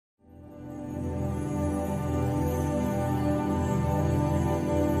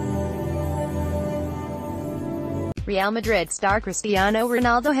Real Madrid star Cristiano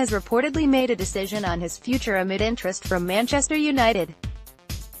Ronaldo has reportedly made a decision on his future amid interest from Manchester United.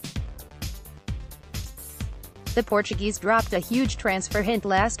 The Portuguese dropped a huge transfer hint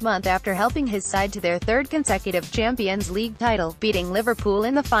last month after helping his side to their third consecutive Champions League title, beating Liverpool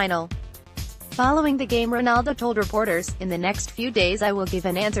in the final. Following the game, Ronaldo told reporters, "In the next few days I will give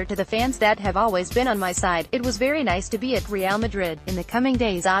an answer to the fans that have always been on my side. It was very nice to be at Real Madrid. In the coming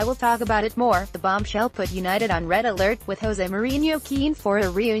days I will talk about it more." The bombshell put United on red alert, with Jose Mourinho keen for a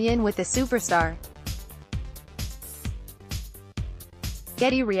reunion with the superstar.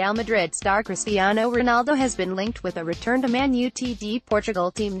 Getty. Real Madrid star Cristiano Ronaldo has been linked with a return to Man Utd.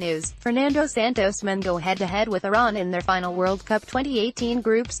 Portugal team news. Fernando Santos men go head-to-head with Iran in their final World Cup 2018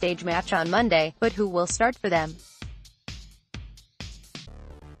 group stage match on Monday, but who will start for them?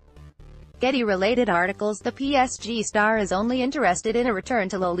 Getty-related articles. The PSG star is only interested in a return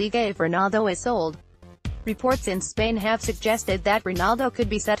to La Liga if Ronaldo is sold. Reports in Spain have suggested that Ronaldo could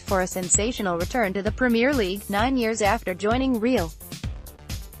be set for a sensational return to the Premier League, 9 years after joining Real.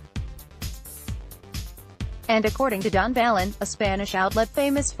 And according to Don Balón, a Spanish outlet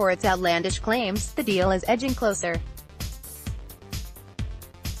famous for its outlandish claims, the deal is edging closer.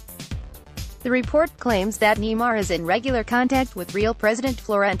 The report claims that Neymar is in regular contact with Real president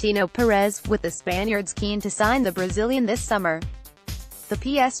Florentino Perez, with the Spaniards keen to sign the Brazilian this summer. The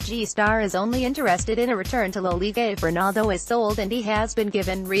PSG star is only interested in a return to La Liga if Ronaldo is sold, and he has been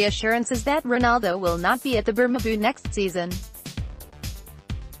given reassurances that Ronaldo will not be at the Bernabeu next season.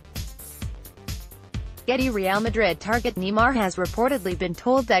 Getty. Real Madrid target Neymar has reportedly been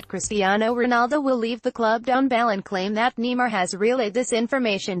told that Cristiano Ronaldo will leave the club. Don Balón claimed that Neymar has relayed this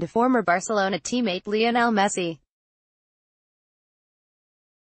information to former Barcelona teammate Lionel Messi.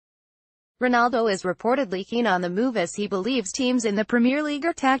 Ronaldo is reportedly keen on the move as he believes teams in the Premier League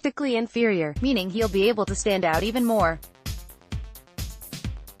are tactically inferior, meaning he'll be able to stand out even more.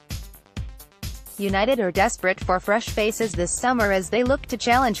 United are desperate for fresh faces this summer as they look to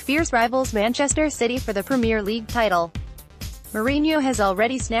challenge fierce rivals Manchester City for the Premier League title. Mourinho has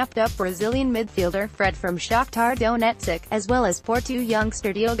already snapped up Brazilian midfielder Fred from Shakhtar Donetsk, as well as Porto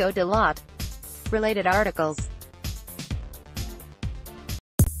youngster Diogo Dalot. Related articles.